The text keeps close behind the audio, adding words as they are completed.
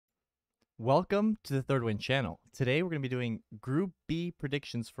Welcome to the Third Win channel. Today we're going to be doing Group B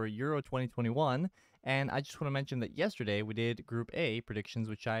predictions for Euro 2021, and I just want to mention that yesterday we did Group A predictions,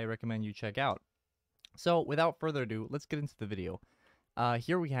 which I recommend you check out. So without further ado, let's get into the video.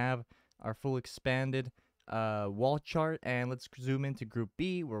 Here we have our full expanded wall chart, and let's zoom into Group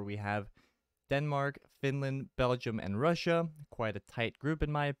B, where we have Denmark, Finland, Belgium, and Russia. Quite a tight group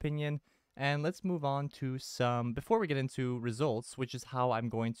in my opinion. And let's move on to before we get into results, which is how I'm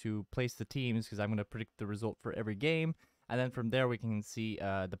going to place the teams, because I'm going to predict the result for every game. And then from there, we can see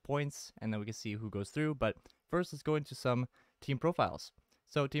the points, and then we can see who goes through. But first, let's go into some team profiles.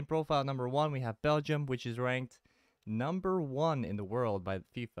 So team profile number 1, we have Belgium, which is ranked number 1 in the world by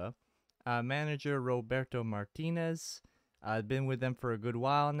FIFA. Manager Roberto Martinez. I've been with them for a good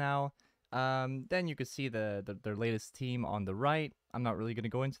while now. Then you can see their latest team on the right. I'm not really going to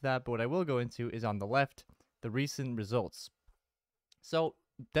go into that, but what I will go into is on the left, the recent results. So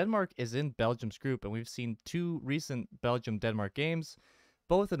Denmark is in Belgium's group, and we've seen 2 recent Belgium-Denmark games,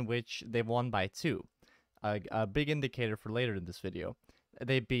 both in which they've won by 2. A big indicator for later in this video.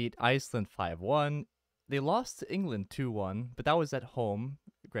 They beat Iceland 5-1. They lost to England 2-1, but that was at home,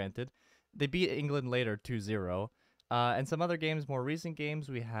 granted. They beat England later 2-0. And some other games, more recent games,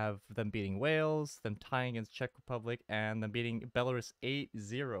 we have them beating Wales, them tying against Czech Republic, and them beating Belarus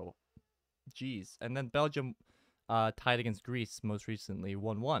 8-0. Jeez. And then Belgium tied against Greece most recently,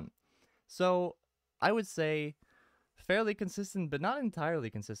 1-1. So I would say fairly consistent, but not entirely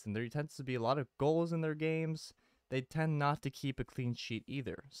consistent. There tends to be a lot of goals in their games. They tend not to keep a clean sheet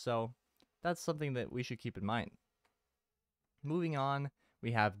either. So that's something that we should keep in mind. Moving on,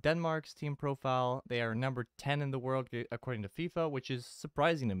 we have Denmark's team profile. They are number 10 in the world according to FIFA, which is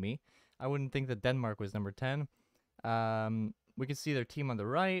surprising to me. I wouldn't think that Denmark was number 10. We can see their team on the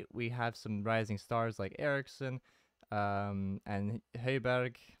right. We have some rising stars like Eriksson and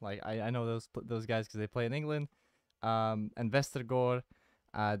Højbjerg. Like I know those guys because they play in England. And Vestergaard.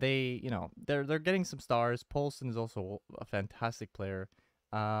 They're getting some stars. Poulsen is also a fantastic player.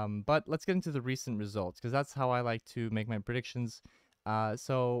 But let's get into the recent results, because that's how I like to make my predictions.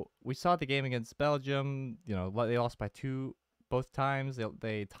 So we saw the game against Belgium. They lost by 2 both times.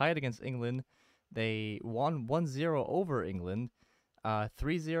 They tied against England. They won 1-0 over England.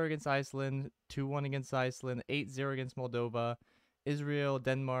 3-0 against Iceland. 2-1 against Iceland. 8-0 against Moldova. Israel,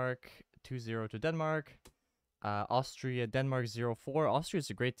 Denmark. 2-0 to Denmark. Austria, Denmark 0-4. Austria is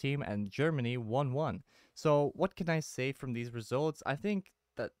a great team, and Germany 1-1. So what can I say from these results? I think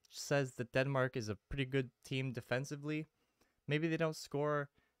that says that Denmark is a pretty good team defensively. Maybe they don't score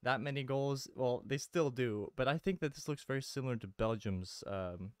that many goals. Well, they still do, but I think that this looks very similar to Belgium's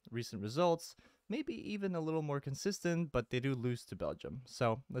recent results. Maybe even a little more consistent, but they do lose to Belgium.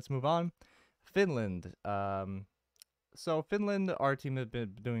 So let's move on. Finland. So Finland, our team has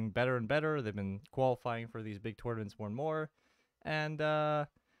been doing better and better. They've been qualifying for these big tournaments more and more. And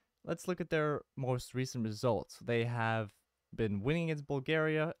let's look at their most recent results. They have been winning against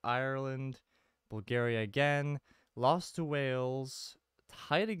Bulgaria, Ireland, Bulgaria again, lost to Wales,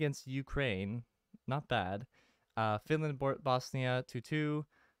 tied against Ukraine, not bad. Finland, Bosnia 2-2.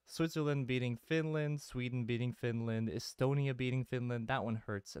 Switzerland beating Finland, Sweden beating Finland, Estonia beating Finland. That one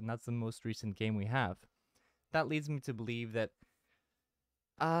hurts, and that's the most recent game we have. That leads me to believe that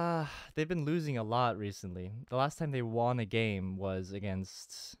they've been losing a lot recently. The last time they won a game was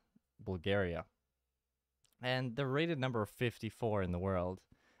against Bulgaria. And they're rated number 54 in the world.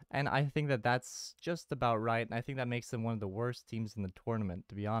 And I think that that's just about right. And I think that makes them one of the worst teams in the tournament,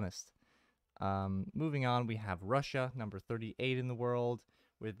 to be honest. Moving on, we have Russia, number 38 in the world,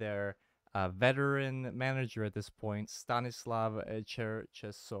 with their veteran manager at this point, Stanislav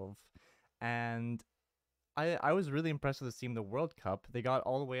Cherchesov. And I was really impressed with this team in the World Cup. They got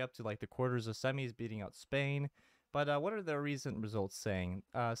all the way up to like the quarters of semis, beating out Spain. But what are their recent results saying?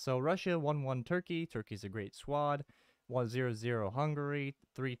 So Russia 1-1 Turkey. Turkey's a great squad. 1-0 Hungary.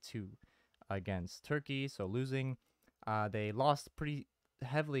 3-2 against Turkey, so losing. They lost pretty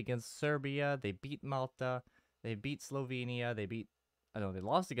heavily against Serbia. They beat Malta. They beat Slovenia. They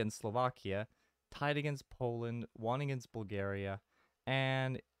lost against Slovakia. Tied against Poland. Won against Bulgaria.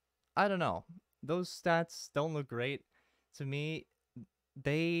 And I don't know. Those stats don't look great to me.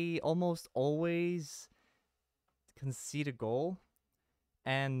 They almost always concede a goal,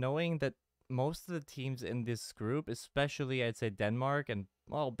 and knowing that most of the teams in this group, especially I'd say Denmark and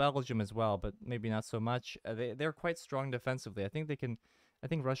Belgium as well, but maybe not so much, they're quite strong defensively. I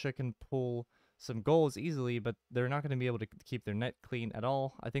think Russia can pull some goals easily, but they're not going to be able to keep their net clean at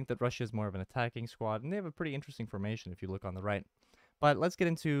all. I think that Russia is more of an attacking squad, and they have a pretty interesting formation if you look on the right. But let's get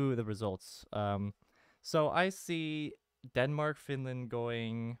into the results. So I see Denmark, Finland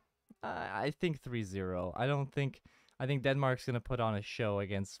going I think 3-0. I think Denmark's going to put on a show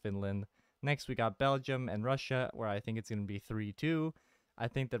against Finland. Next, we got Belgium and Russia, where I think it's going to be 3-2. I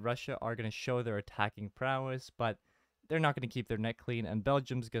think that Russia are going to show their attacking prowess, but they're not going to keep their net clean, and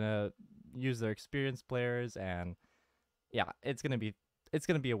Belgium's going to use their experienced players, and yeah, it's going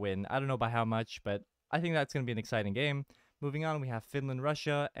to be a win. I don't know by how much, but I think that's going to be an exciting game. Moving on, we have Finland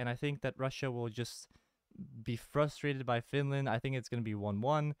Russia, and I think that Russia will just be frustrated by Finland. I think it's going to be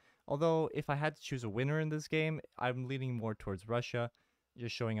 1-1. Although, if I had to choose a winner in this game, I'm leaning more towards Russia,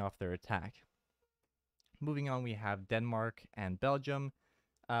 just showing off their attack. Moving on, we have Denmark and Belgium.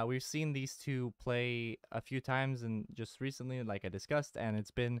 We've seen these two play a few times and just recently, like I discussed, and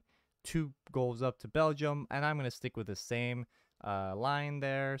it's been 2 goals up to Belgium, and I'm going to stick with the same line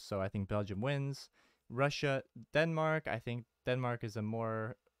there, so I think Belgium wins. Russia, Denmark, I think Denmark is a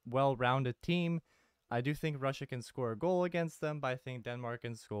more well-rounded team. I do think Russia can score a goal against them, but I think Denmark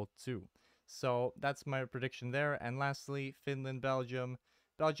can score 2. So that's my prediction there. And lastly, Finland, Belgium.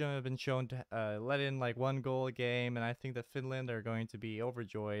 Belgium have been shown to let in like 1 goal a game, and I think that Finland are going to be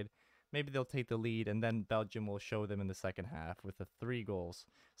overjoyed. Maybe they'll take the lead, and then Belgium will show them in the second half with the 3 goals.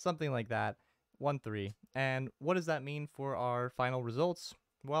 Something like that. 1-3. And what does that mean for our final results?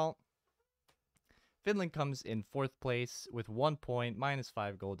 Well, Finland comes in 4th place with 1 point, minus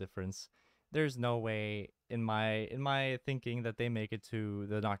 5 goal difference. There's no way in my thinking that they make it to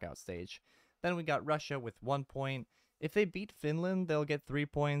the knockout stage. Then we got Russia with 1 point. If they beat Finland, they'll get 3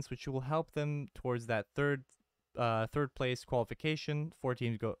 points, which will help them towards that third place qualification. 4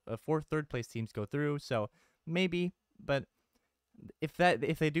 third place teams go through, so maybe. But if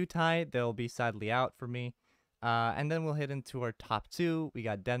they do tie, they'll be sadly out for me. And then we'll hit into our top 2. We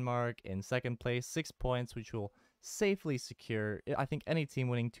got Denmark in 2nd place, 6 points, which will safely secure. I think any team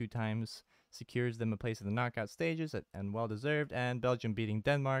winning 2 times secures them a place in the knockout stages, and well deserved. And Belgium beating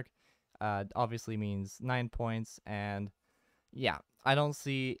Denmark obviously means 9 points. And yeah, I don't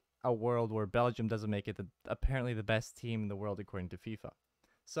see a world where Belgium doesn't make it apparently the best team in the world according to FIFA.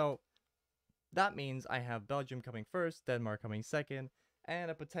 So that means I have Belgium coming first, Denmark coming second,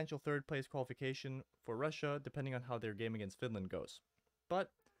 and a potential 3rd place qualification for Russia, depending on how their game against Finland goes.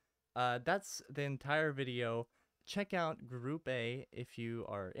 But that's the entire video. Check out Group A if you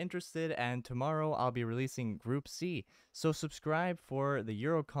are interested, and tomorrow I'll be releasing Group C. So subscribe for the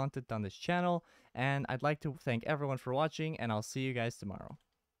Euro content on this channel, and I'd like to thank everyone for watching, and I'll see you guys tomorrow.